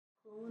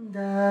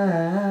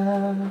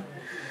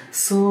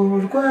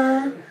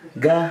Surwa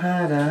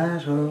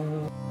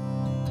Gahararo.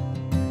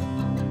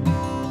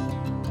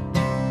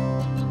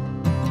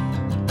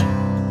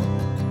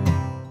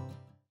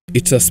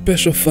 It's a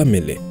special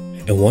family,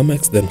 and what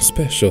makes them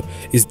special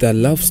is their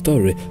love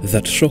story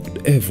that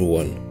shocked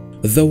everyone.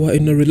 They were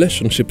in a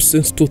relationship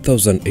since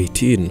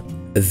 2018.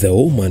 The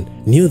woman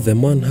knew the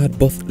man had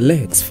both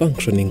legs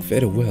functioning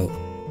very well,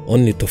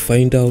 only to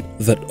find out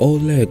that all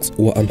legs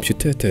were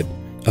amputated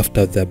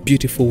after their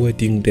beautiful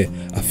wedding day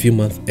a few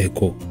months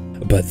ago.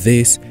 But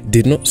this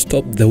did not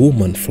stop the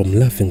woman from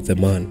loving the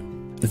man.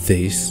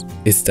 This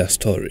is the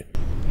story.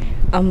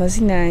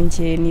 Amazina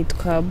yanjye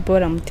nitwa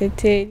Bora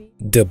Muteteri.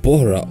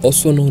 Deborah,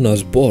 also known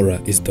as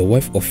Bora, is the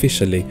wife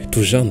officially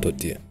to Jean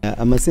Dodier.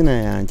 Amazina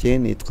yanjye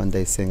nitwa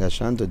Ndayisenga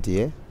Jean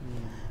Dodier.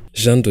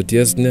 Jean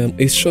Dodier's name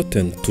is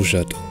shortened to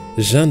Jado.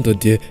 Jean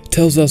Dodier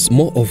tells us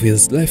more of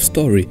his life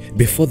story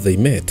before they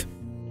met.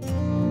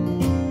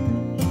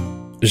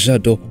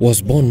 Jado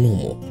was born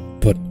normal,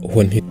 but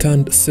when he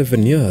turned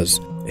 7 years,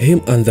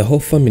 him and the whole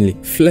family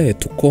fled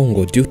to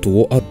Congo due to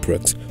war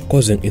outbreaks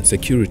causing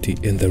insecurity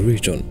in the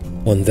region.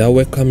 On their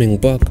way coming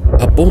back,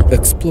 a bomb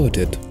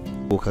exploded.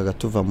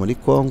 Tuva muri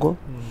Congo,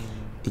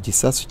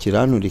 igisasu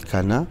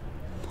kiranurikana,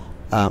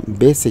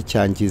 mbese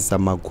cyangiza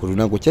amaguru,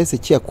 ntabwo cyahise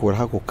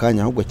kiyakuraho ako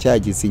kanya, ahubwo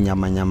cyagize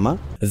inyamanyama.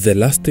 The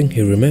last thing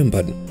he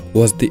remembered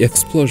was the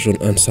explosion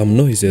and some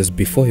noises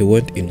before he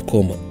went in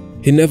coma.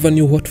 He never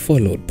knew what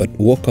followed, but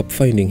woke up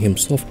finding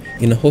himself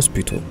in a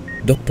hospital,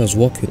 doctors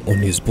working on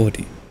his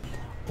body.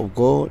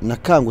 Ubwo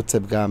nakangutse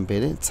bwa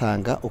mbere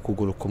nsanga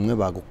ukuguru kumwe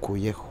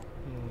bagukuyeho.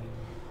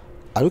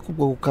 Ariko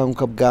ubwo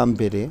gukanguka bwa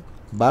mbere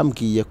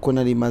bambwiye ko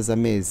nari maze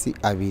amezi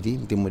 2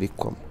 ndi muri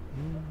koma.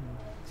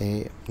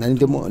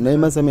 Nari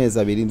maze amezi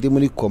 2 ndi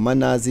muri koma,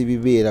 nazi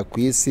bibera ku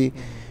isi,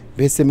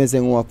 bese meze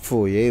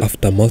nk'uwapfuye.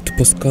 After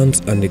multiple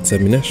scans and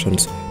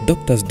examinations,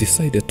 doctors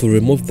decided to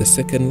remove the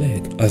second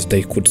leg as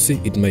they could see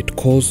it might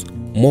cause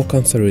more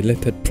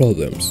cancer-related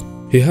problems.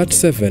 He had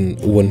 7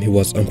 when he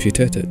was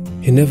amputated.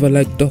 He never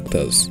liked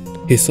doctors.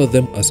 He saw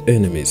them as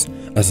enemies.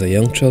 As a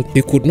young child,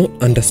 he could not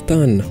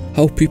understand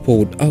how people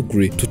would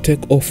agree to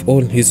take off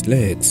all his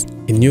legs.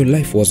 He knew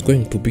life was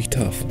going to be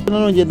tough.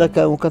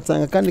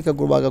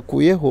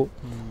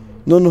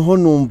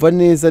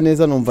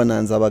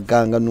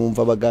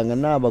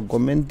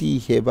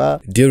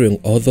 During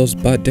all those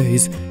bad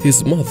days,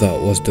 his mother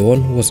was the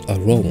one who was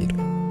around.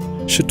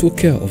 She took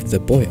care of the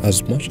boy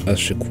as much as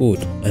she could,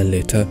 and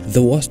later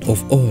the worst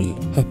of all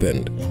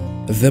happened.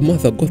 The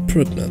mother got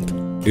pregnant.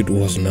 It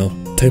was now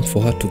time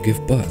for her to give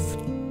birth,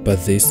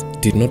 but this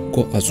did not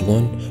go as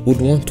one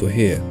would want to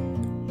hear.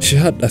 She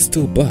had a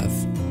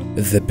stillbirth.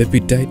 The baby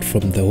died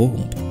from the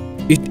womb.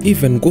 It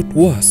even got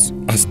worse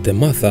as the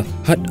mother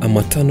had a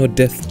maternal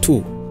death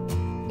too.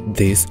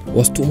 This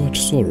was too much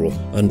sorrow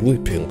and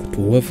weeping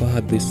to whoever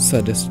had this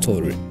saddest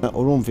story.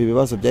 Urumva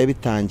ibibazo byari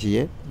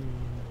bitangiye,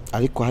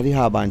 ariko hari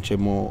habanje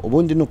mu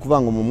ubundi no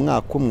kuvanga mu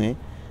mwaka umwe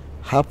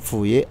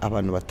hapfuye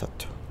abantu 3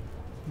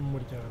 mu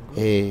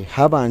muryango.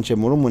 Habanje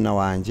muri umuna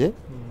wanje,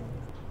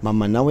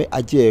 mama nawe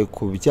agiye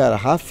kubyara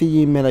hafi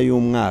y'imera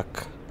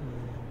y'umwaka,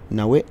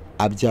 nawe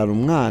abyara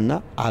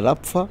umwana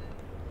arapfa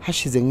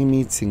hashize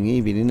nk'imitsi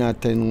nk'ibiri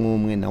n'atari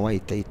n'umwe, nawe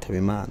ahita yitaba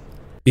Imana.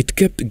 It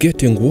kept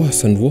getting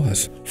worse and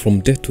worse from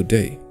day to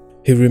day.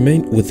 He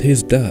remained with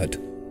his dad.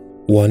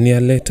 1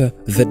 year later,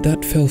 the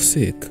dad fell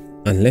sick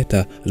and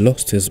later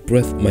lost his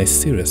breath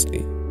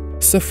mysteriously.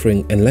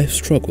 Suffering and life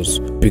struggles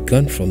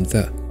began from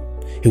there.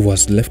 He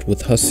was left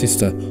with her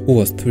sister, who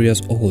was 3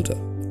 years older.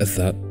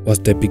 That was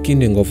the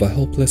beginning of a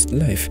helpless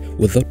life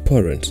without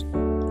parents.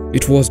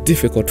 It was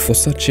difficult for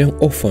such young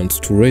orphans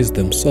to raise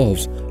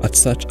themselves at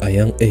such a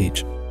young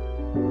age.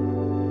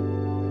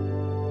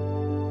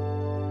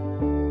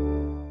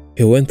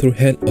 He went through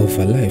hell of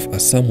a life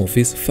as some of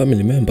his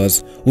family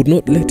members would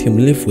not let him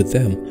live with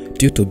them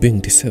due to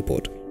being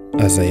disabled.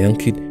 As a young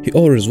kid, he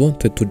always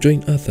wanted to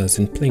join others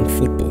in playing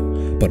football,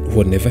 but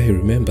whenever he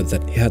remembered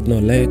that he had no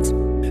legs,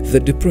 the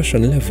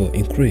depression level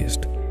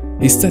increased.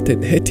 He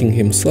started hating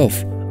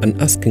himself and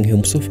asking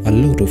himself a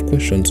lot of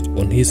questions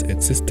on his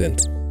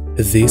existence.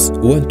 This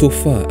went too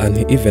far and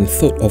he even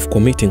thought of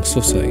committing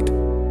suicide.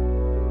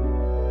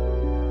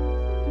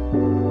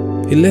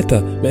 He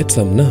later met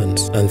some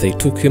nuns and they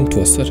took him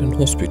to a certain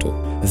hospital.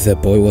 The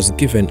boy was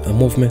given a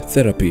movement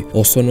therapy,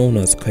 also known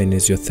as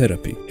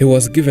kinesiotherapy. He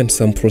was given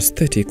some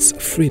prosthetics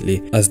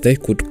freely as they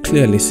could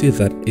clearly see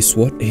that is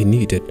what he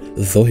needed,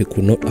 though he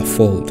could not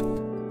afford.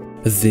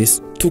 This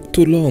took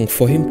too long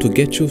for him to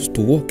get used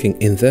to walking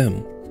in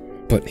them,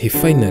 but he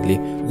finally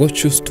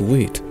got used to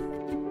it.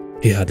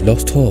 He had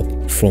lost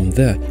hope. From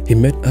there, he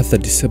met other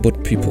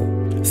disabled people.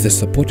 The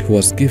support he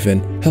was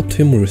given helped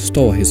him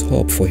restore his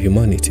hope for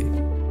humanity.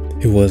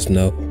 He was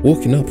now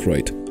walking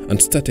upright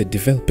and started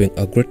developing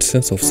a great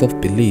sense of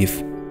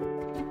self-belief.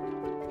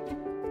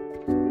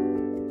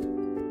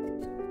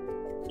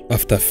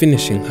 After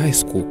finishing high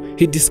school,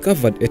 he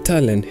discovered a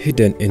talent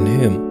hidden in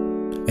him,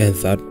 and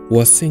that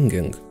was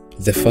singing.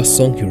 The first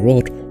song he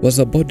wrote was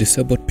about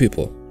disabled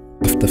people.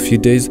 After a few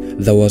days,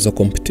 there was a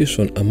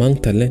competition among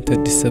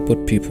talented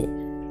disabled people.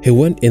 He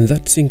went in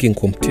that singing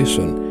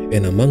competition,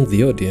 and among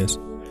the audience,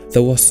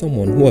 there was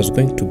someone who was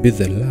going to be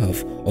the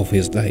love of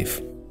his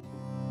life.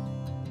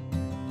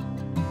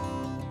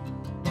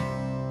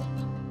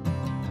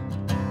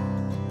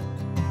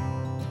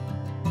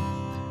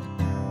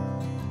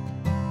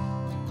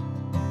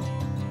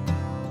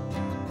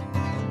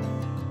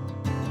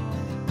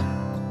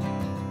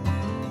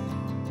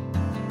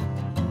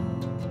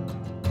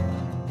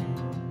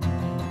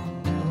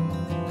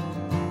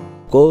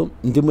 ko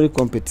ndi muri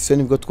competition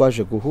nibwo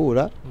twaje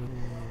guhura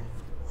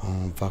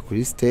mva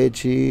kuri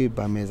stage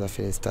bameza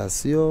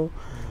felicitation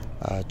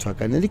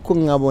twagana ariko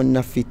nkabona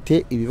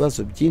afite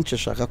ibibazo byinshi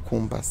ashaka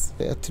kumbaza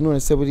ati none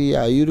se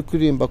buriya iyo uri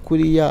kuririmba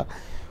kuriya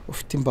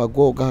ufite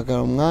imbago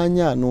ugahagarara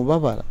umwanya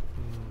nubabara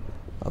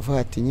avuga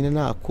ati nyine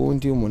nta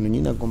kundi umuntu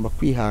nyine agomba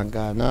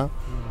kwihangana.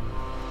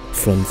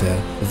 From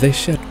there, they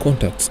shared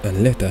contacts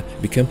and later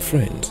became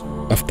friends.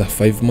 After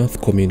 5 months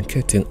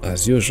communicating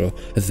as usual,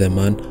 the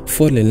man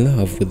fell in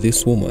love with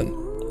this woman.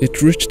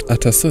 It reached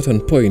at a certain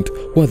point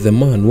where the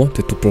man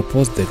wanted to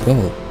propose the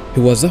girl.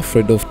 He was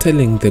afraid of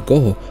telling the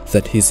girl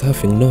that he's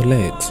having no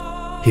legs.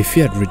 He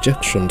feared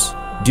rejections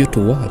due to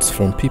words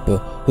from people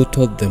who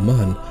told the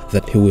man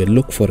that he will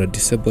look for a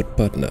disabled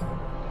partner.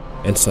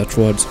 And such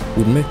words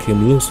would make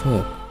him lose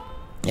hope.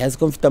 Yazi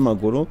ko mfite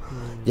amaguru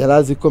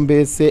yarazi ko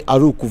mbese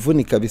ari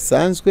ukuvunika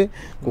bisanzwe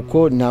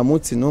kuko nta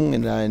munsi n'umwe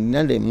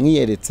nare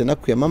mwiyeretse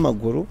nakuyemo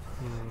amaguru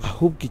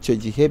ahubwo icyo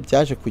gihe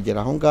byaje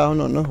kugera aho ngaho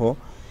noneho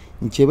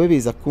njyewe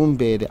biza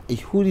kumbera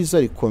ihurizo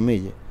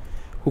rikomeye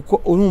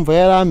kuko urumva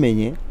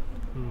yaramenye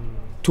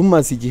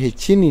tumaze igihe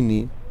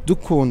kinini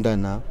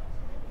dukundana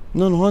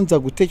noneho nza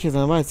gutekereza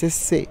nabaze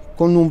se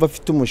ko numva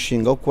afite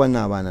umushinga wo kuba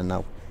nabana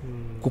nawe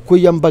kuko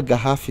yambaga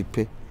hafi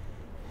pe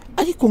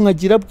ariko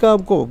nkagira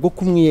bwabwo bwo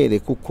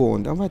kumwiyereka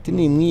ukunda ati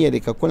ni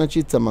mwiyereka ko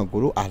nacitse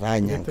amaguru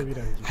aranyanga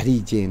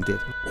arigendera.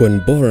 When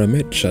Bora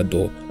met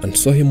Shadow and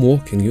saw him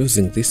walking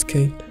using this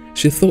cane,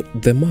 she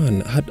thought the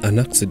man had an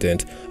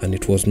accident and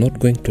it was not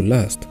going to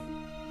last.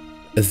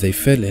 They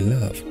fell in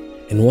love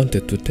and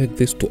wanted to take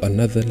this to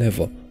another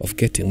level of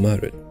getting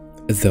married.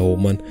 The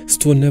woman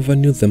still never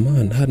knew the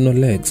man had no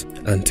legs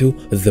until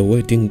the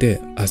wedding day,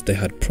 as they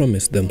had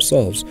promised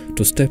themselves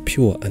to stay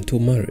pure until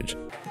marriage.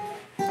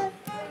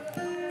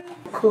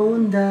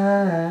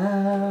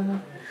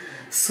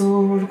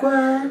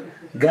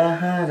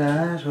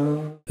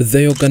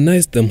 They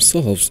organized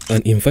themselves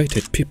and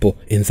invited people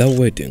in their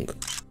wedding.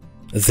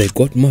 They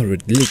got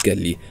married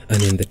legally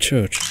and in the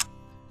church.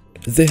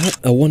 They had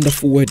a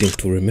wonderful wedding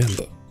to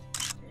remember.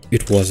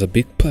 It was a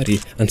big party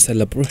and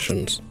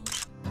celebrations.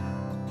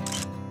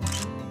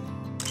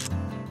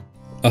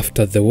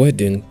 After the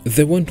wedding,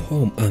 they went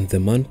home and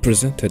the man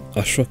presented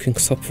a shocking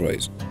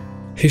surprise.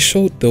 He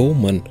showed the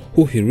woman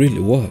who he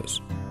really was.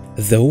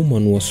 The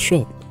woman was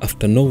shocked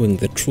after knowing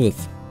the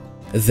truth.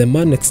 The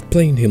man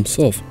explained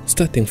himself,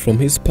 starting from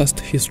his past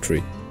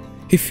history.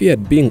 He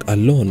feared being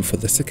alone for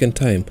the second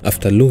time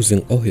after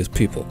losing all his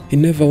people. He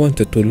never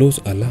wanted to lose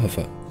a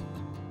lover.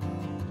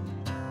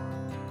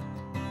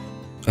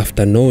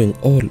 After knowing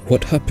all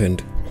what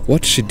happened,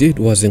 what she did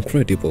was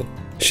incredible.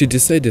 She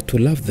decided to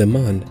love the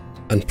man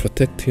and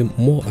protect him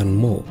more and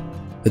more.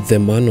 The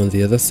man on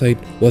the other side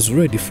was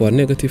ready for a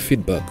negative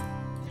feedback.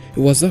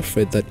 He was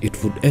afraid that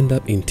it would end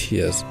up in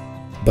tears,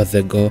 but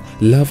the girl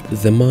loved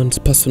the man's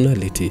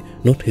personality,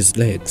 not his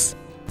legs.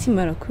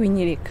 Timara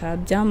kubinyereka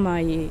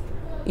byamaye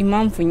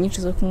impamvu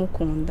nyinshi zo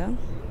kumukunda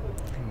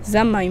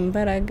zamaye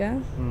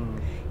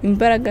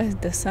imbaraga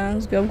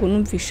zidasanzwe ahubwo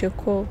numvishe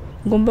ko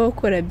ngomba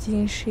gukora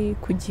byinshi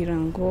kugira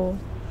ngo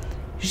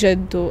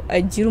Jado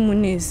agire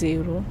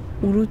umunezero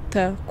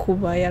uruta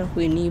kuba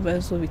yarahuye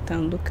n'ibibazo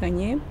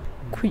bitandukanye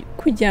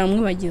kugira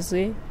ngo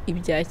bagizwe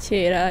ibya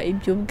kera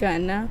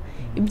iby'ubwana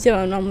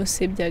iby'abantu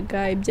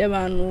bamusebyaga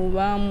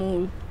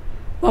iby'abantu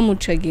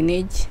bamucaga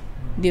intege.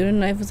 Rero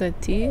navuze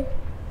ati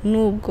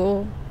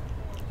nubwo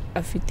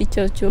afite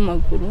ikibazo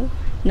cy'amaguru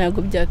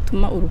ntabwo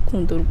byatuma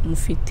urukundo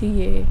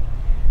rumufitiye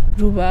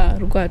ruba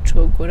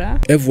rwacogora.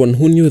 Everyone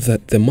who knew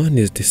that the man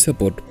is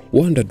disabled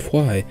wondered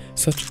why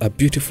such a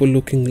beautiful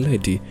looking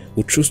lady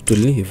would choose to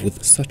live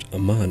with such a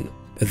man.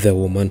 The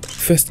woman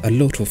faced a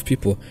lot of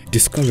people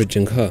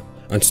discouraging her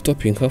and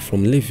stopping her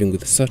from living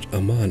with such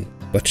a man,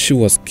 but she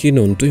was keen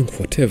on doing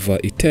whatever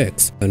it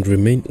takes and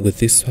remain with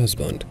this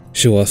husband.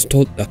 She was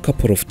told a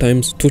couple of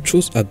times to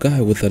choose a guy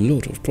with a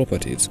lot of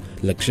properties,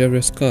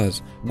 luxurious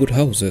cars, good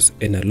houses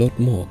and a lot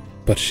more,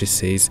 but she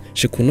says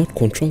she could not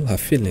control her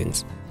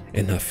feelings,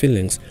 and her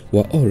feelings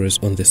were always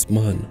on this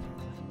man.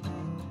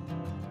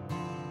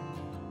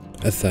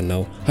 They're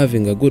now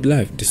having a good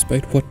life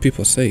despite what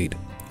people said.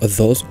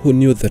 Those who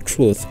knew the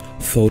truth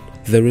thought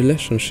the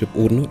relationship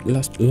would not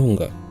last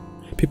longer.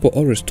 People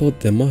always told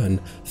the man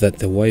that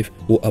the wife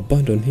would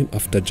abandon him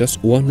after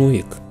just 1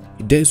 week.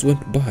 Days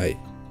went by,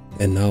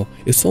 and now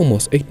it's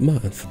almost 8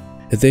 months.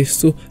 They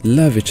still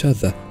love each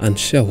other and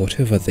share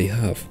whatever they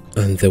have,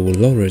 and they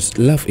will always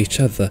love each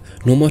other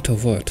no matter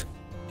what.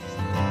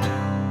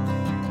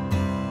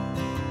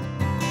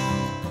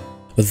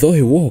 Though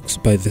he walks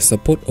by the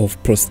support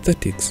of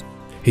prosthetics,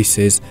 he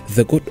says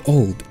they got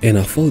old and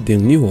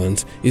affording new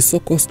ones is so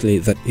costly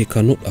that he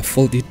cannot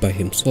afford it by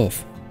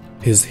himself.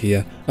 He's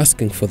here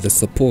asking for the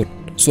support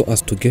so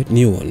as to get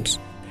new ones.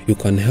 You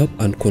can help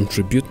and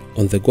contribute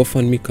on the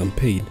GoFundMe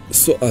campaign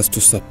so as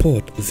to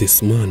support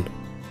this man.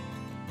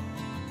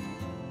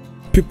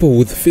 People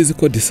with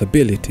physical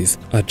disabilities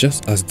are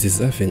just as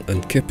deserving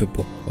and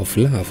capable of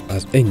love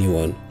as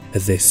anyone.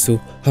 They still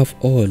have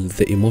all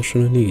the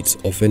emotional needs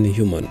of any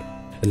human.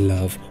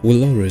 Love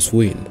will always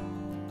win.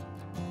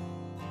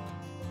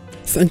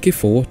 Thank you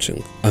for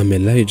watching. I'm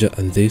Elijah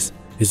and this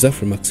is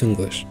Afrimax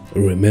English.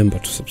 Remember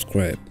to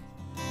subscribe.